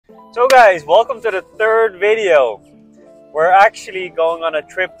So guys, welcome to the third video. We're actually going on a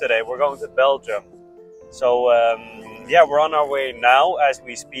trip today. We're going to Belgium. So yeah, we're on our way now as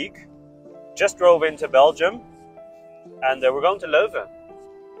we speak. Just drove into Belgium and we're going to Leuven.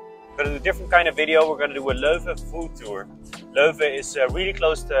 We're going to do a different kind of video. We're going to do a Leuven food tour. Leuven is really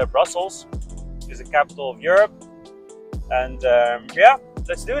close to Brussels. It's the capital of Europe. And yeah,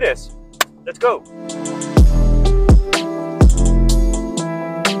 let's do this. Let's go.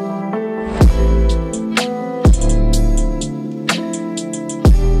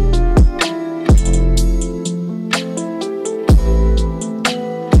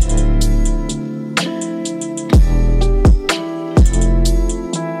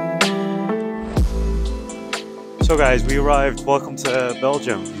 So guys, we arrived. Welcome to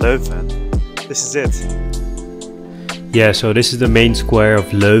Belgium, Leuven. This is it. Yeah, so this is the main square of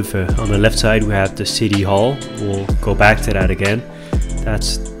Leuven. On the left side we have the city hall. We'll go back to that again.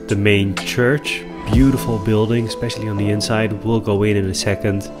 That's the main church. Beautiful building, especially on the inside. We'll go in a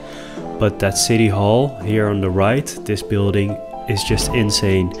second. But that city hall here on the right, this building is just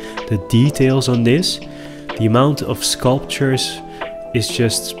insane. The details on this, the amount of sculptures is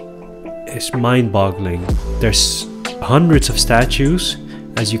just... it's mind-boggling. There's hundreds of statues,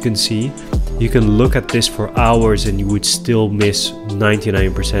 as you can see. You can look at this for hours and you would still miss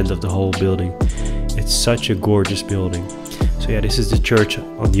 99% of the whole building. It's such a gorgeous building. So yeah, this is the church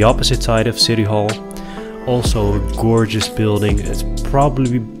on the opposite side of City Hall. Also a gorgeous building. It's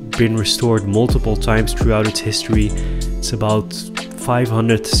probably been restored multiple times throughout its history. It's about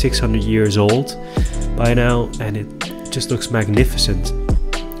 500 to 600 years old by now, and it just looks magnificent.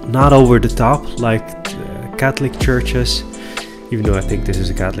 Not over the top like Catholic churches, even though I think this is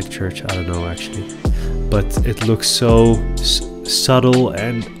a Catholic church, I don't know actually. But it looks so subtle,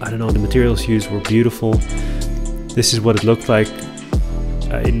 and I don't know, the materials used were beautiful. This is what it looked like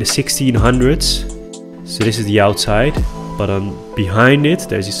in the 1600s. So this is the outside, but behind it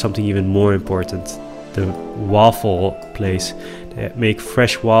there's something even more important. The waffle place. They make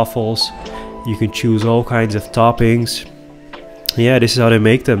fresh waffles. You can choose all kinds of toppings. Yeah, this is how they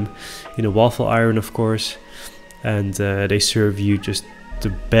make them, in a waffle iron of course, and they serve you just the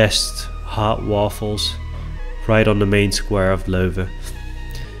best hot waffles right on the main square of Leuven.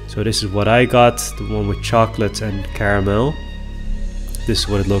 So this is what I got, the one with chocolate and caramel. This is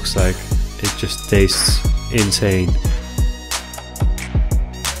what it looks like. It just tastes insane.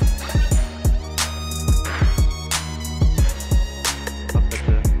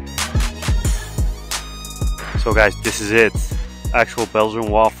 So guys, this is it. Actual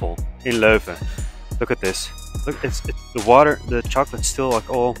Belgian waffle in Leuven. Look at this. Look, it's the water, the chocolate's still like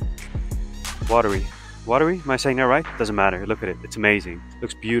all watery. Watery? Am I saying that right? Doesn't matter. Look at it. It's amazing.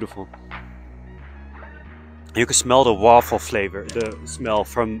 Looks beautiful. You can smell the waffle flavor, the smell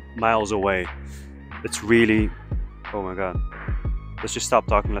from miles away. It's really, oh my god. Let's just stop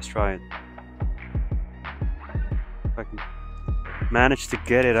talking. Let's try it. If I can manage to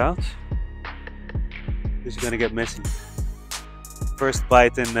get it out, this is gonna get messy. First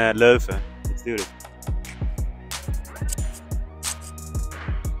bite in Leuven. Let's do it.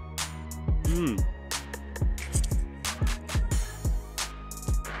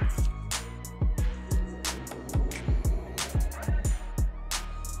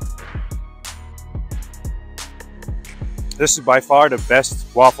 This is by far the best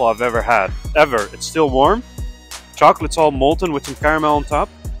waffle I've ever had. Ever. It's still warm. Chocolate's all molten with some caramel on top.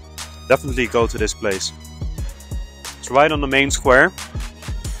 Definitely go to this place. It's right on the main square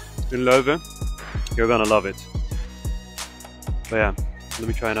in Leuven. You're gonna love it. But yeah, let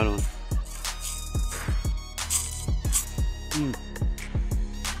me try another one.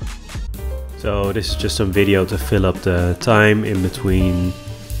 So this is just some video to fill up the time in between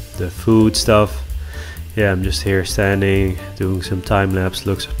the food stuff. Yeah, I'm just here standing, doing some time lapse.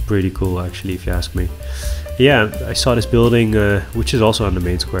 Looks pretty cool actually, if you ask me. Yeah, I saw this building, which is also on the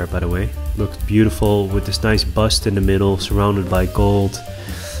main square by the way. Looked beautiful with this nice bust in the middle, surrounded by gold.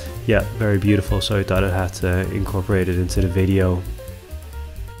 Yeah, very beautiful, so I thought I had to incorporate it into the video.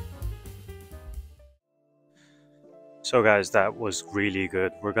 So guys, that was really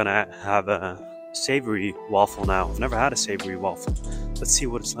good. We're gonna have a savory waffle now. I've never had a savory waffle. Let's see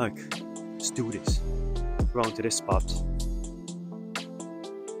what it's like. Let's do this. We're going to this spot.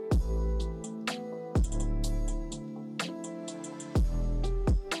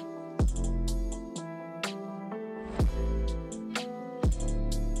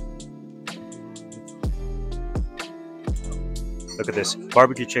 Look at this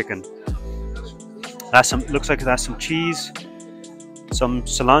barbecue chicken. Has some, looks like it has some cheese, some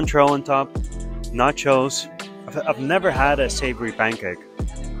cilantro on top, nachos. I've never had a savory pancake.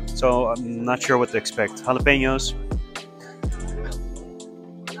 so I'm not sure what to expect. Jalapenos.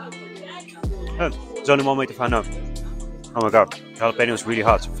 There's only one way to find out. Oh my god, jalapeno is really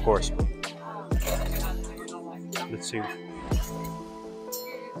hot, of course. Let's see.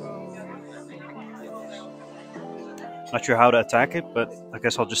 Not sure how to attack it, but I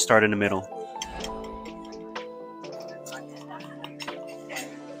guess I'll just start in the middle.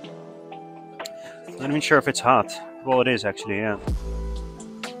 Not even sure if it's hot. Well, it is actually, yeah.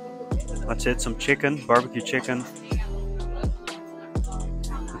 That's it, some chicken, barbecue chicken.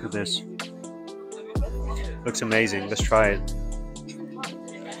 Look at this. Looks amazing, let's try it.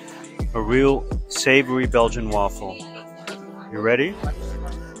 A real savory Belgian waffle. You ready?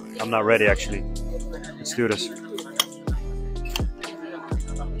 I'm not ready actually. Let's do this.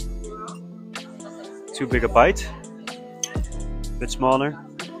 Too big a bite. A bit smaller.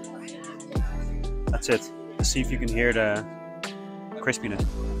 That's it. Let's see if you can hear the crispiness.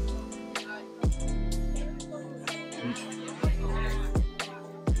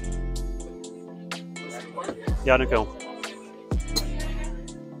 Ja, dankjewel.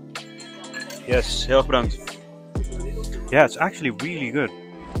 Yes, heel erg bedankt. Yeah, it's actually really good.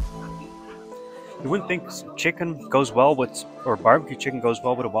 You wouldn't think chicken goes well with, or barbecue chicken goes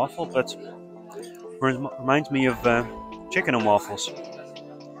well with a waffle, but reminds me of chicken and waffles.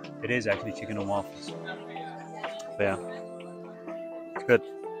 It is actually chicken and waffles. But yeah, it's good.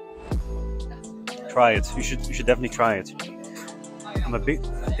 Try it. You should definitely try it. I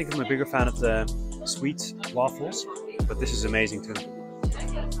think I'm a bigger fan of the sweet waffles, but this is amazing too.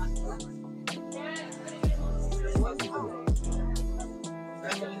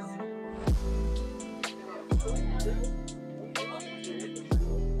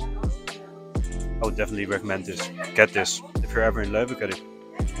 I would definitely recommend this. Get this. If you're ever in Leuven, get it.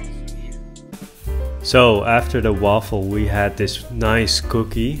 So after the waffle we had this nice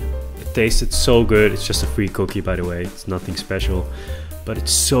cookie. It tasted so good. It's just a free cookie, by the way. It's nothing special. But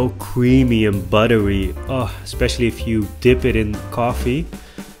it's so creamy and buttery. Oh, especially if you dip it in coffee.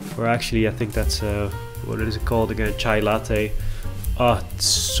 Or actually, I think that's, what is it called again? Chai latte. Oh, it's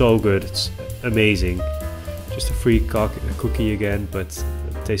so good. It's amazing. Just a free cookie again, but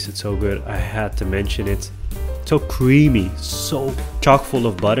it tasted so good. I had to mention it. So creamy, so chock full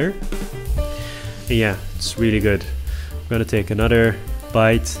of butter. And yeah, it's really good. I'm gonna take another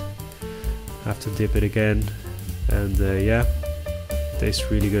bite. I have to dip it again. And yeah, it tastes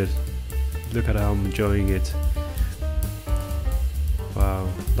really good. Look at how I'm enjoying it. Wow,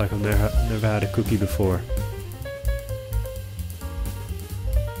 like I've never had a cookie before.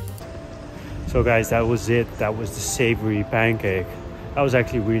 So guys, that was it. That was the savory pancake. That was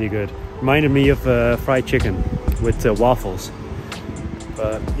actually really good. Reminded me of fried chicken with waffles.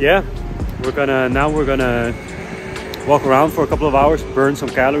 But yeah, we're gonna walk around for a couple of hours, burn some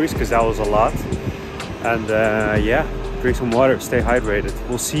calories because that was a lot. And yeah, drink some water, stay hydrated.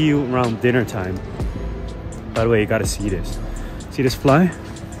 We'll see you around dinner time. By the way, you gotta see this. See this fly?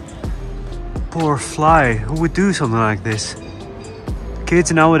 Poor fly. Who would do something like this?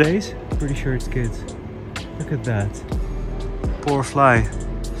 Kids nowadays? Pretty sure it's kids. Look at that. Poor fly.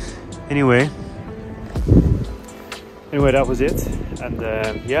 Anyway, that was it. And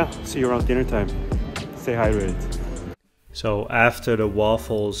yeah, see you around dinner time. Stay hydrated. So after the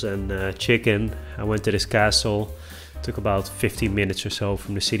waffles and chicken, I went to this castle. It took about 15 minutes or so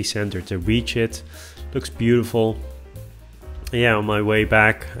from the city center to reach it. Looks beautiful. And yeah, on my way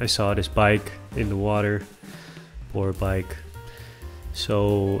back, I saw this bike in the water. Poor bike.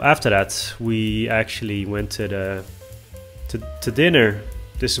 So after that, we actually went to dinner.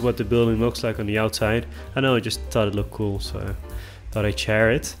 This is what the building looks like on the outside. I know, I just thought it looked cool, so I thought I'd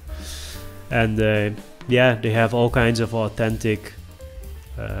share it. And yeah, they have all kinds of authentic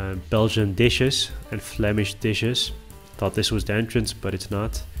Belgian dishes and Flemish dishes. Thought this was the entrance, but it's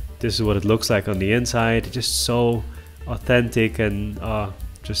not. This is what it looks like on the inside. Just so authentic and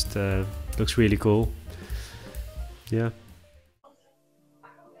just looks really cool. Yeah.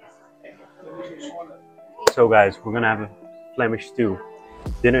 So guys, we're gonna have a Flemish stew.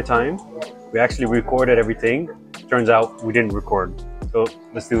 Dinner time. We actually recorded everything. Turns out we didn't record. So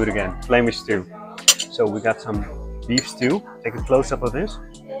let's do it again. Flemish stew. So we got some beef stew. Take a close up of this.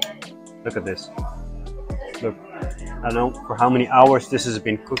 Look at this. Look, I don't know for how many hours this has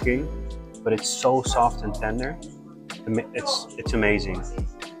been cooking, but it's so soft and tender. It's amazing.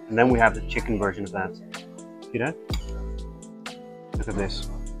 And then we have the chicken version of that. See that? Look at this.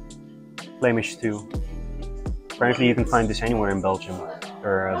 Flemish stew. Apparently you can find this anywhere in Belgium.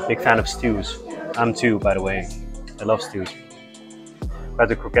 We're a big fan of stews. I'm too, by the way. I love stews. Got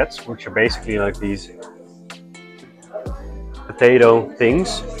the croquettes, which are basically like these potato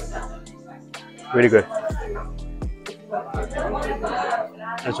things Really good.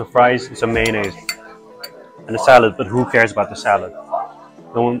 And some fries and some mayonnaise. And a salad, but who cares about the salad?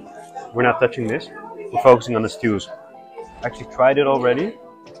 No one, we're not touching this. We're focusing on the stews. I actually tried it already.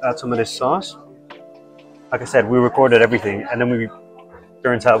 Let's add some of this sauce. Like I said, we recorded everything, and then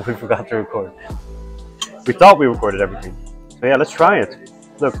turns out we forgot to record. We thought we recorded everything. So yeah, let's try it.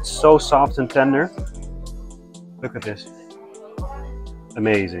 Look, it's so soft and tender. Look at this.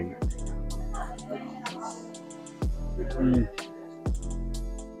 Amazing. Mm.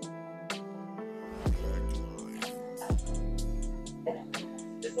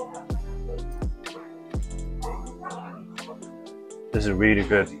 This is really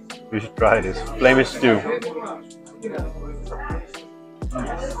good. You should try this. Flemish stew.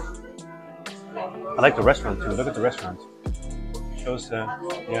 I like the restaurant too. Look at the restaurant. Shows the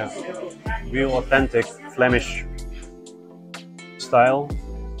real authentic Flemish style,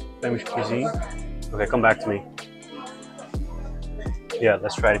 Flemish cuisine. Okay, come back to me. Yeah,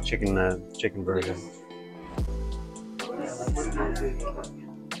 let's try the chicken version.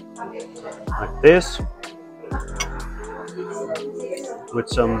 Like this, with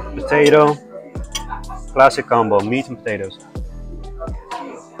some potato. Classic combo, meat and potatoes.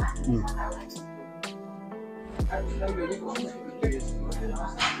 Mm.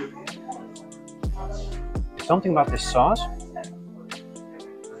 Something about this sauce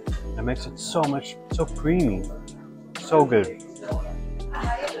that makes it so creamy, so good.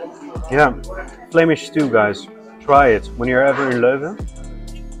 Yeah, Flemish stew, guys. Try it when you're ever in Leuven.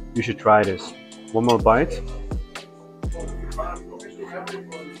 You should try this. One more bite.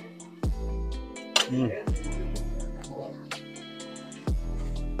 Mm.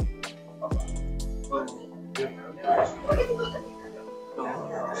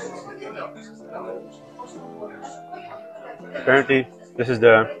 Apparently, this is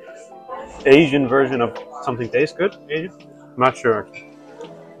the Asian version of something tastes good. Asian? I'm not sure.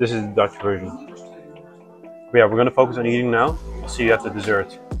 This is the Dutch version. But yeah, we're gonna focus on eating now. I'll see you after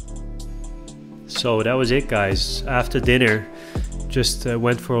dessert. So that was it, guys. After dinner, just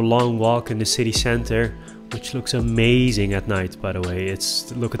went for a long walk in the city center, which looks amazing at night, by the way.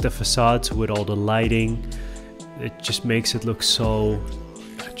 Look at the facades with all the lighting. It just makes it look so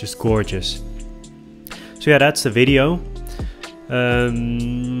just gorgeous. So yeah, that's the video.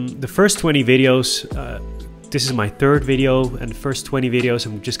 The first 20 videos, this is my third video, and the first 20 videos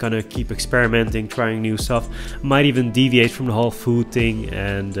I'm just gonna keep experimenting, trying new stuff. Might even deviate from the whole food thing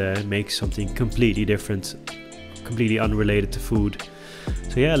and make something completely different, completely unrelated to food.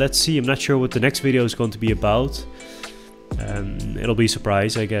 So yeah, let's see. I'm not sure what the next video is going to be about. It'll be a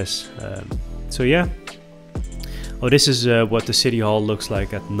surprise, I guess. So yeah. Oh, this is what the city hall looks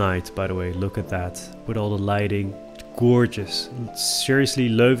like at night, by the way. Look at that, with all the lighting. Gorgeous. Seriously,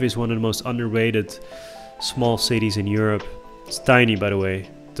 Leuven is one of the most underrated small cities in Europe. It's tiny, by the way.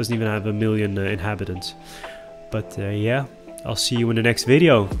 It doesn't even have 1 million inhabitants. But yeah, I'll see you in the next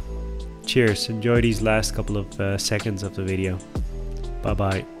video. Cheers. Enjoy these last couple of seconds of the video. Bye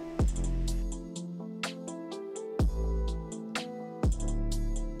bye.